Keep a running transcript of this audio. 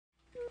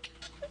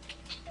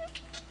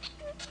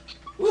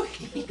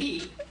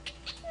Hey,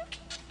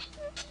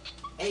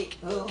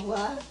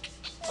 what?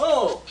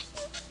 Oh,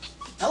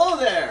 hello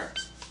there.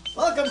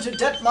 Welcome to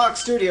Detmock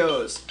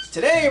Studios.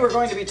 Today we're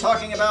going to be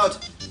talking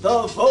about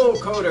the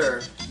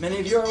vocoder. Many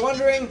of you are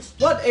wondering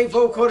what a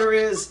vocoder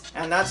is,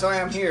 and that's why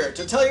I'm here,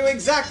 to tell you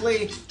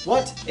exactly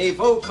what a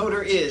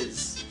vocoder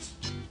is.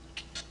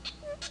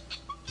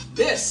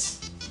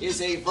 This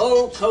is a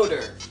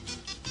vocoder.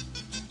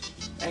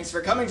 Thanks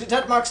for coming to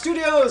Detmock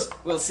Studios.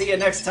 We'll see you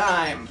next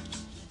time.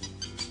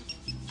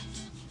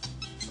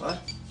 What?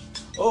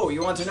 Oh,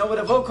 you want to know what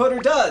a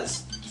vocoder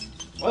does?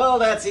 Well,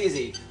 that's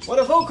easy. What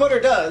a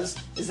vocoder does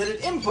is that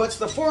it inputs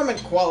the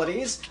formant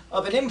qualities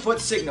of an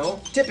input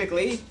signal,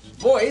 typically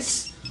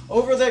voice,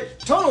 over the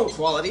tonal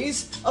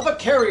qualities of a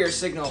carrier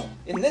signal,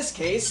 in this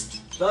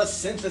case, the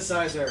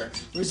synthesizer,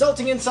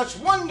 resulting in such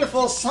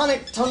wonderful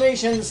sonic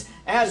tonations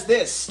as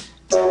this.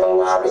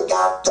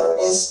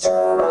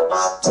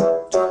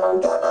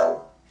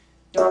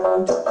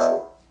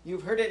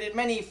 You've heard it in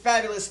many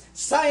fabulous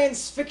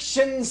science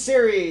fiction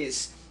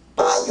series.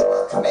 By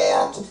your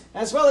command.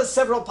 As well as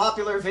several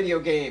popular video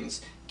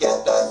games.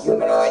 Get the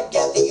humanoid,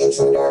 get the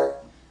intruder.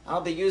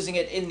 I'll be using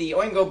it in the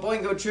Oingo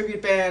Boingo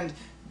tribute band,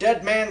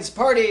 Dead Man's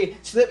Party,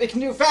 so that we can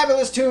do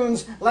fabulous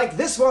tunes like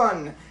this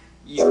one.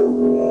 You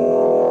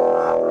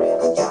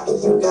really got me,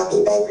 you got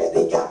me, babe,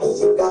 really got me,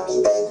 you got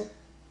me, babe.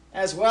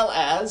 As well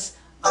as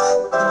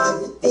I'm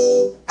on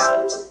the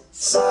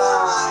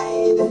outside.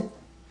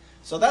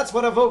 So that's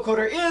what a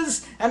vocoder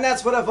is, and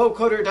that's what a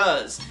vocoder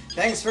does.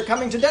 Thanks for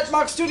coming to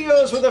Detmock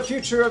Studios, where the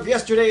future of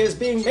yesterday is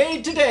being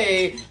made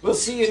today. We'll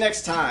see you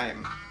next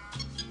time.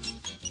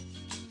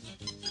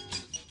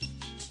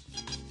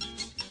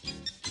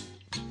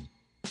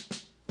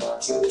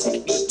 Won't you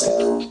take me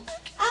to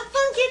a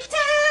funky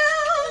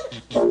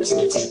town? Won't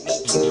you take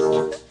me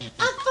to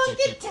A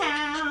funky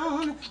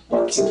town.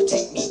 Won't you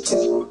take me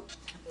to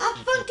A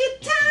funky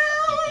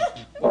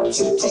town. Won't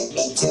you take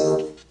me to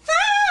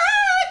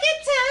Funky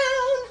town.